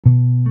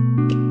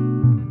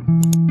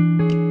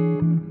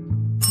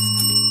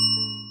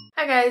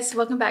guys,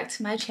 welcome back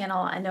to my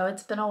channel. I know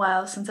it's been a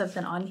while since I've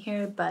been on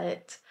here,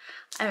 but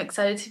I'm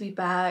excited to be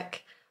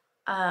back.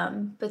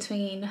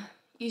 Between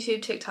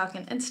YouTube, TikTok,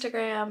 and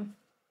Instagram,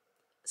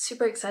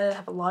 super excited to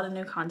have a lot of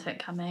new content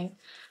coming.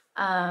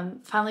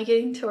 Finally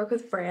getting to work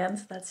with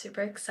brands, that's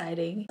super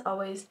exciting. As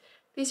always,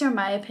 these are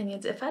my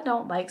opinions. If I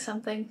don't like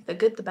something, the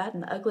good, the bad,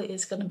 and the ugly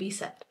is going to be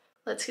said.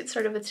 Let's get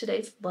started with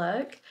today's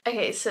look.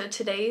 Okay, so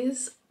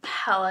today's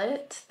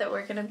palette that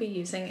we're going to be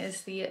using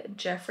is the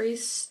Jeffree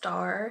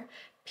Star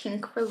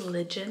Pink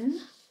Religion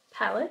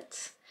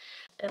palette.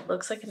 It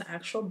looks like an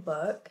actual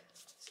book.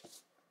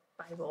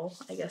 Bible,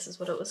 I guess is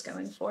what it was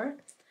going for.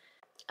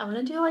 I'm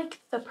going to do like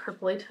the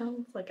purpley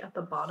tones like at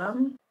the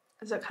bottom.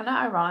 Is it kind of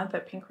ironic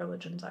that Pink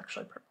Religion's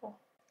actually purple?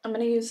 I'm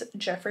going to use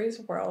Jeffree's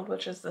World,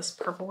 which is this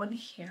purple one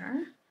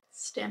here.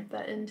 Stamp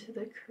that into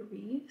the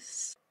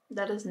crease.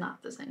 That is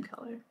not the same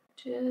color.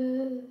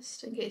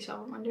 Just in case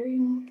y'all were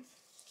wondering,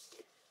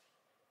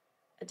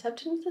 I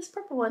tapped into this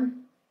purple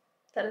one.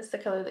 That is the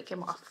color that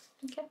came off.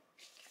 Okay.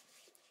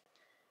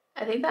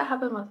 I think that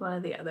happened with one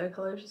of the other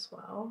colors as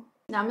well.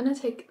 Now I'm going to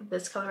take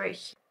this color right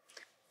here,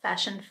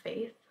 Fashion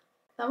Faith.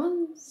 That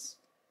one's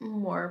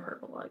more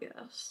purple, I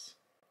guess.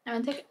 I'm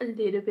going to take a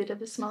little bit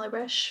of a smaller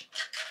brush,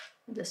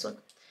 this one,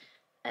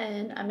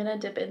 and I'm going to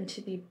dip into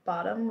the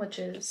bottom, which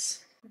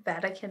is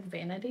Vatican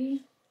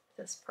Vanity,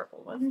 this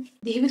purple one.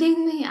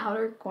 Deepening the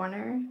outer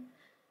corner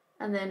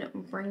and then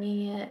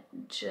bringing it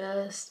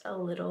just a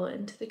little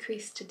into the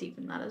crease to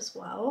deepen that as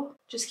well.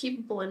 Just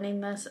keep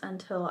blending this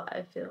until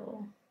I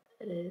feel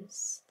it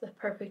is the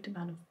perfect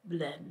amount of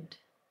blend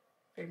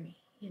for me,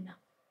 you know.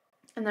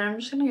 And then I'm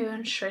just going to go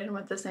in straight in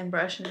with the same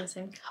brush in the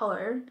same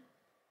color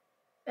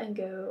and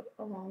go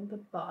along the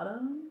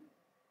bottom.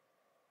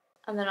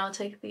 And then I'll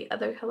take the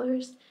other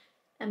colors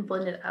and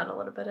blend it out a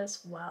little bit as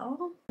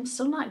well. I'm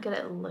still not good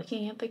at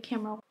looking at the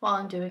camera while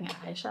I'm doing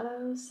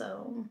eyeshadow,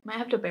 so you might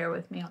have to bear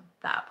with me on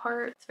that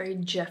part. It's a very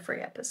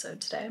Jeffree episode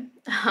today.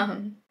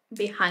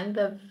 Behind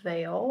the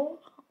Veil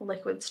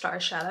Liquid Star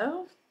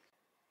Shadow.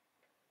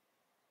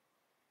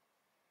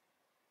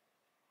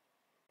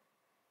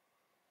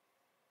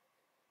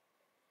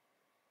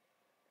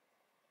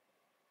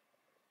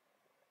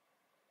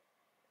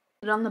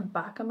 Put it on the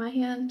back of my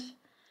hand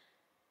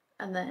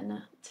and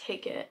then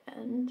take it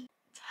and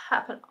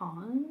tap it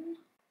on.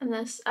 And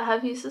this, I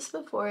have used this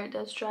before, it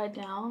does dry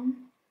down.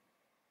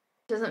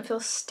 It doesn't feel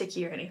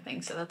sticky or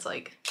anything, so that's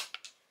like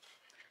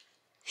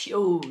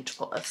huge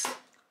plus.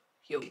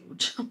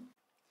 Huge.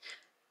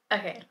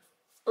 Okay,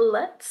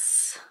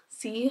 let's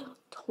see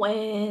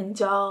twins,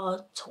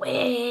 y'all.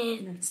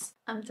 Twins.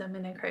 I'm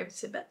dumbing a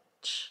crazy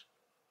bitch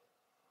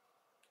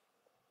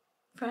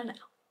for now.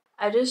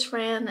 I just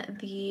ran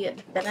the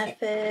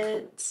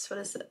Benefits, what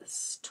is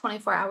this,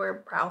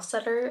 24-hour brow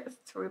setter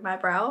through my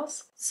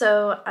brows.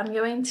 So I'm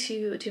going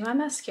to do my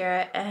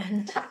mascara,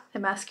 and the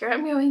mascara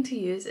I'm going to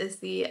use is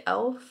the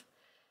e.l.f.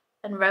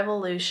 and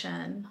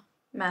Revolution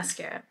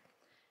mascara.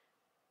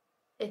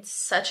 It's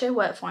such a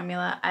wet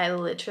formula. I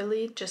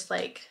literally just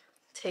like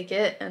take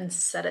it and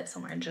set it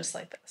somewhere just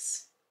like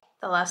this.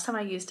 The last time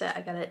I used it,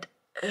 I got it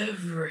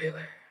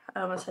everywhere.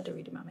 I almost had to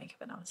redo my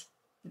makeup and I was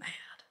mad.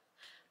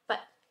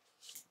 But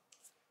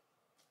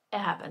it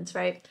happens,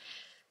 right?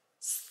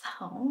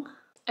 So,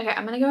 okay,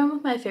 I'm gonna go in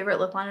with my favorite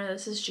lip liner.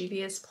 This is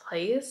Juvia's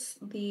Place,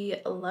 the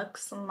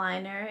Luxe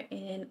Liner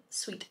in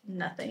Sweet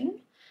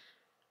Nothing.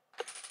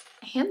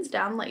 Hands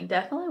down, like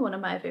definitely one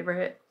of my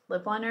favorite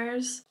lip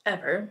liners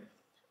ever.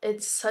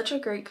 It's such a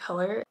great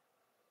color.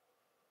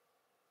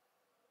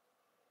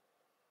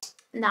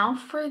 Now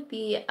for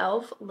the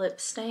e.l.f. lip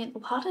stain. A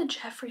lot of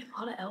Jeffree, a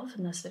lot of e.l.f.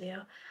 in this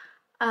video.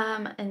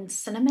 And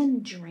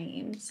Cinnamon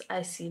Dreams,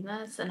 I seen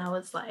this and I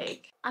was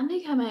like, I'm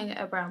becoming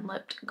a brown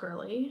lipped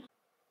girly.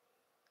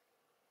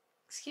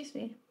 Excuse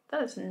me,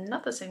 that is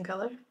not the same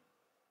color.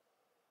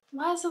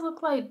 Why does it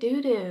look like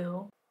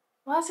doo-doo?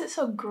 Why is it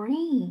so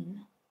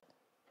green?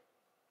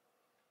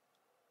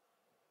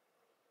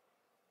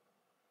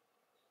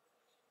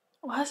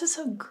 Why is it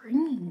so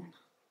green?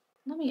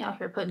 Let me out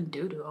here putting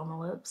doo-doo on my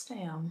lips,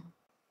 damn.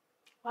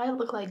 Why it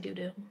look like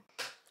doo-doo?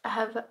 I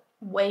have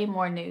way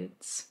more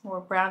nudes,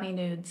 more brownie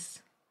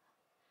nudes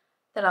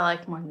that I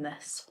like more than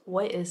this.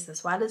 What is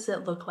this? Why does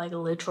it look like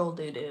literal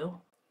doo-doo?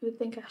 You would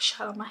think I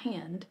shot on my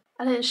hand.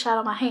 I didn't shot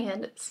on my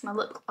hand, it's my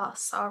lip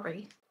gloss,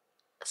 sorry.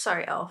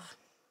 Sorry, e.l.f.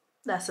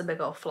 That's a big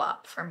old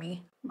flop for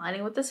me.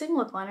 Lining with the same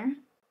lip liner.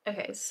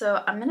 Okay,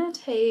 so I'm gonna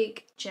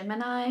take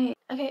Gemini.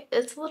 Okay,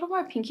 it's a little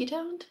more pinky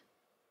toned,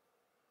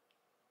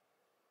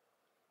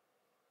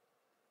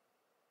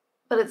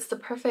 but it's the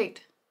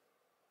perfect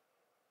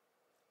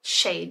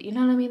shade, you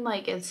know what I mean?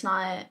 Like it's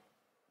not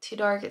too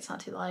dark, it's not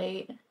too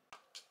light.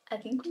 I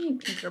think we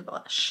need pinker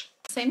blush.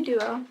 Same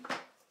duo,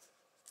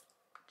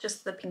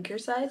 just the pinker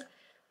side,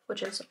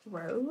 which is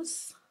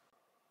Rose.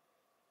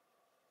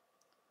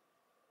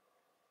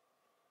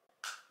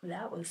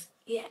 That was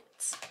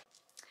it.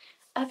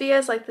 I hope you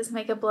guys like this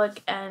makeup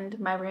look and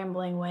my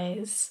rambling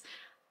ways,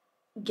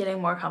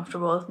 getting more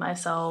comfortable with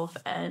myself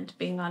and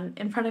being on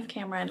in front of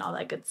camera and all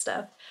that good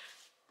stuff.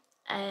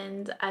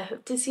 and I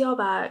hope to see y'all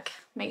back.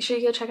 Make sure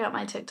you go check out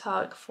my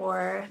TikTok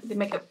for the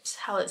makeup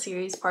palette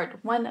series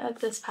part 1 of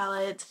this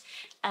palette,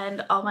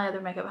 and all my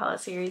other makeup palette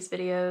series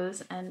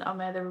videos, and all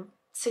my other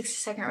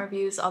 60-second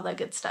reviews, all that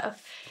good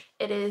stuff.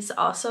 It is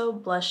also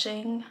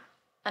blushing_live,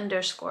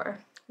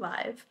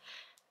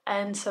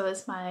 and so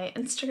is my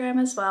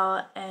Instagram as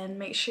well, and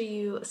make sure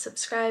you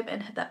subscribe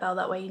and hit that bell,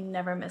 that way you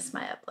never miss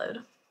my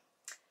upload.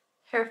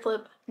 Hair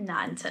flip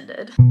not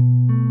intended.